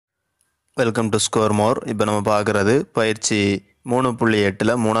Welcome to ஸ்கோர்மோர். இப்போ நம்ம பார்க்குறது பயிற்சி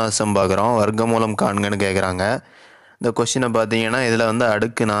 3.8ல் 3வது சம் பார்க்குறோம். வர்க்கமூலம் காண்கன்னு கேட்குறாங்க. இந்த கொஷினை பார்த்தீங்கன்னா இதில் வந்து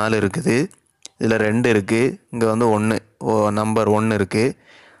அடுக்கு 4 இருக்குது, இதில் 2 இருக்குது, இங்கே வந்து 1 நம்பர் 1 இருக்குது.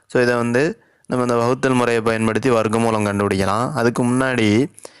 ஸோ இதை வந்து நம்ம இந்த வகுத்தல் முறையை பயன்படுத்தி வர்க்கமூலம் கண்டுபிடிக்கலாம். அதுக்கு முன்னாடி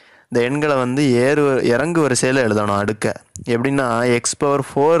இந்த எண்களை வந்து இறங்கு வரிசையில் எழுதணும். அடுக்கை எப்படின்னா எக்ஸ் பவர்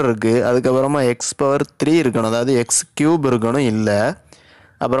 4 இருக்குது, அதுக்கப்புறமா எக்ஸ் பவர் 3 இருக்கணும், அதாவது எக்ஸ் க்யூப் இருக்கணும், இல்லை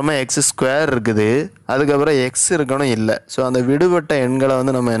அப்புறமா எக்ஸ் ஸ்கொயர் இருக்குது, அதுக்கப்புறம் எக்ஸ் இருக்கணும், இல்லை. ஸோ அந்த விடுபட்ட எண்களை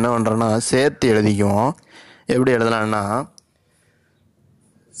வந்து நம்ம என்ன பண்ணுறோன்னா சேர்த்து எழுதிக்குவோம். எப்படி எழுதலாம்னா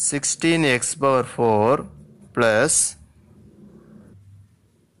 16x⁴ ப்ளஸ்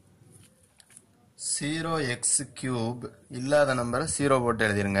 0x³ இல்லாத நம்பரை 0 போட்டு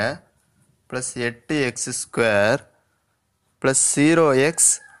எழுதிருங்க, plus 8x² plus 0x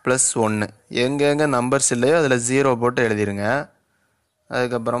plus 1 எங்கெங்கே நம்பர்ஸ் இல்லையோ அதில் 0 போட்டு எழுதிருங்க.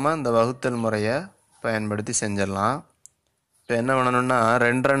 அதுக்கப்புறமா இந்த வகுத்தல் முறையை பயன்படுத்தி செஞ்சிடலாம். இப்போ என்ன பண்ணணும்னா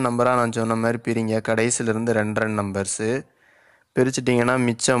 2 நம்பராக நான் சொன்ன மாதிரி பிரிங்க. கடைசியிலிருந்து 2 நம்பர்ஸு பிரிச்சுட்டிங்கன்னா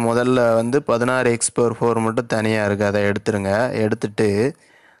மிச்சம் முதல்ல வந்து 16x⁴ மட்டும் தனியாக இருக்குது, அதை எடுத்துருங்க. எடுத்துட்டு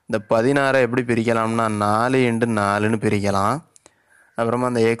இந்த 16 எப்படி பிரிக்கலாம்னா 4 × 4ன்னு பிரிக்கலாம். அப்புறமா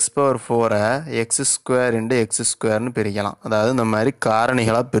அந்த x⁴ x² × x² பிரிக்கலாம். அதாவது இந்த மாதிரி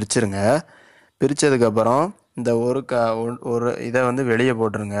காரணிகளாக பிரிச்சுருங்க. பிரித்ததுக்கப்புறம் இந்த ஒரு இதை வந்து வெளியே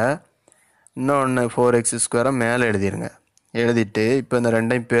போட்டுருங்க. இன்னொன்று 4x² மேலே எழுதிருங்க. எழுதிட்டு இப்போ இந்த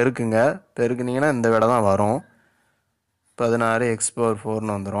ரெண்டையும் பெருக்குனிங்கன்னா இந்த விட தான் வரும்,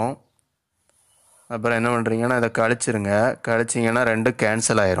 16x⁴ வந்துடும். அப்புறம் என்ன பண்ணுறீங்கன்னா இதை கழிச்சிருங்க. கழிச்சிங்கன்னா 2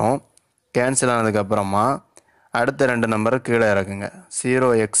 கேன்சல் ஆயிரும். கேன்சல் ஆனதுக்கப்புறமா அடுத்த 2 நம்பரை கீழே இறக்குங்க.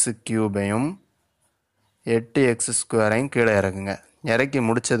 0x³ 8x² கீழே இறக்குங்க. இறக்கி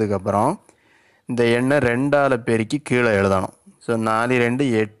முடித்ததுக்கப்புறம் இந்த எண்ணை 2ஆல் பெருக்கி கீழே எழுதணும். ஸோ 4 2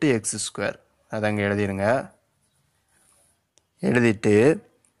 8x², அதை அங்கே எழுதிருங்க. எழுதிட்டு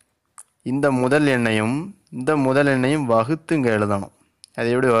இந்த முதல் எண்ணையும் வகுத்து இங்கே எழுதணும். அது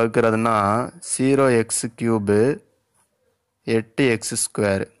எப்படி வகுக்கிறதுனா 0x³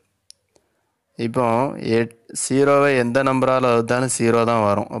 8x². இப்போ 0வை எந்த நம்பரால் வகுத்தாலும் 0 தான்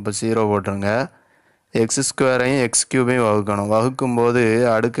வரும். அப்போ 0 போட்டுருங்க. x² x³ வகுக்கணும். வகுக்கும்போது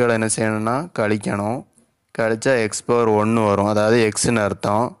அடுக்குகளை என்ன செய்யணும்னா கழிக்கணும். கழிச்சா x⁴ வரும், அதாவது எக்ஸ்ன்னு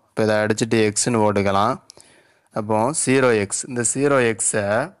அர்த்தம். இப்போ இதை அடிச்சுட்டு எக்ஸ்ன்னு போட்டுக்கலாம். அப்போ 0x, இந்த 0xை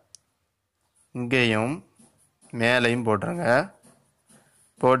இங்கேயும் மேலேயும் போட்டுருங்க.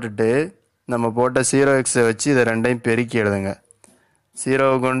 போட்டுட்டு நம்ம போட்ட 0xை வச்சு இதை ரெண்டையும் பெருக்கி எழுதுங்க.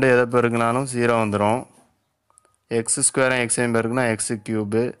 0வை கொண்டு எதை பெருக்கினாலும் 0 வந்துடும். x² x பெருக்குனா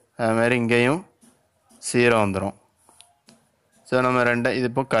x³, அது மாதிரி இங்கேயும் 0 வந்துடும். ஸோ நம்ம இது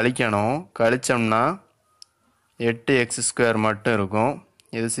இப்போ கழிக்கணும். கழித்தோம்னா 8x² மட்டும் இருக்கும்.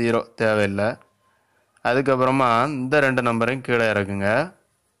 இது 0 தேவையில்லை. அதுக்கப்புறமா இந்த 2 நம்பரையும் கீழே இறக்குங்க.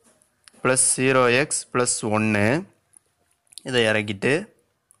 ப்ளஸ் 0x ப்ளஸ் 1 இதை இறக்கிட்டு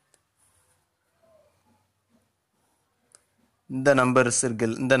இந்த நம்பர்ஸ் இருக்கு,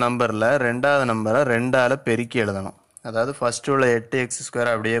 இந்த நம்பரில் 2ஆவது நம்பரை 2ஆல் பெருக்கி எழுதணும். அதாவது ஃபஸ்ட்டு உள்ள 8x²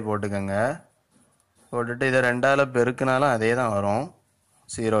 அப்படியே போட்டுக்கோங்க. போட்டுட்டு இதை 2ஆல் பெருக்கினாலும் அதே தான் வரும்,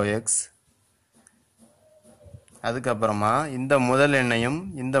 0x. அதுக்கப்புறமா இந்த முதல்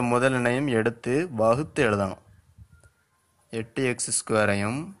எண்ணையும் எடுத்து வகுத்து எழுதணும்.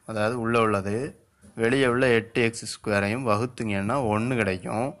 8x², அதாவது உள்ளது வெளியே உள்ள 8x² வகுத்துங்கன்னா 1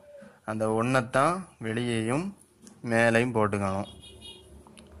 கிடைக்கும். அந்த 1 தான் வெளியேயும் மேலேயும் போட்டுக்கணும்.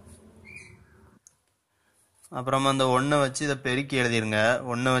 அப்புறமா அந்த 1 வச்சு இதை பெருக்கி எழுதிருங்க.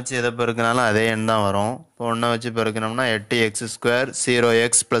 1 வச்சு எதை பெருக்கினாலும் அதே எண் தான் வரும். இப்போ 1 வச்சு பெருக்கினோம்னா 8x²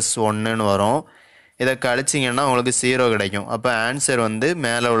 0x ப்ளஸ் 1ன்னு வரும். இதை கழிச்சிங்கன்னா உங்களுக்கு 0 கிடைக்கும். அப்போ ஆன்சர் வந்து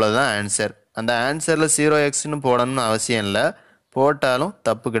மேலே உள்ளதான் ஆன்சர். அந்த ஆன்சரில் 0xன்னு போடணும்னு அவசியம் இல்லை, போட்டாலும்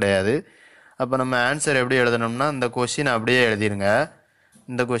தப்பு கிடையாது. அப்போ நம்ம ஆன்சர் எப்படி எழுதணும்னா இந்த கொஷின் அப்படியே எழுதிருங்க.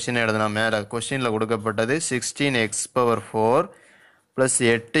 இந்த கொஷினை எழுதினா மேலே கொஷினில் கொடுக்கப்பட்டது 16x⁴ ப்ளஸ்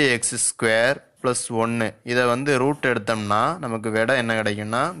 8x² ப்ளஸ் 1. இதை வந்து ரூட் எடுத்தோம்னா நமக்கு விடை என்ன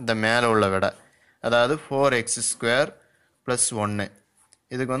கிடைக்கும்னா இந்த மேலே உள்ள விடை, அதாவது 4x² ப்ளஸ் 1.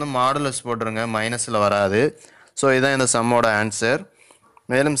 இதுக்கு வந்து மாடுலஸ் போட்டுருங்க, மைனஸில் வராது. ஸோ இதுதான் இந்த சம்மோட ஆன்சர்.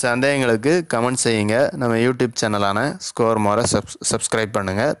 மேலும் சந்தேகங்களுக்கு கமெண்ட் செய்யுங்க. நம்ம யூடியூப் சேனலான ஸ்கோர்மோரை சப்ஸ்கிரைப்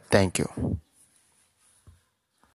பண்ணுங்கள். தேங்க்யூ.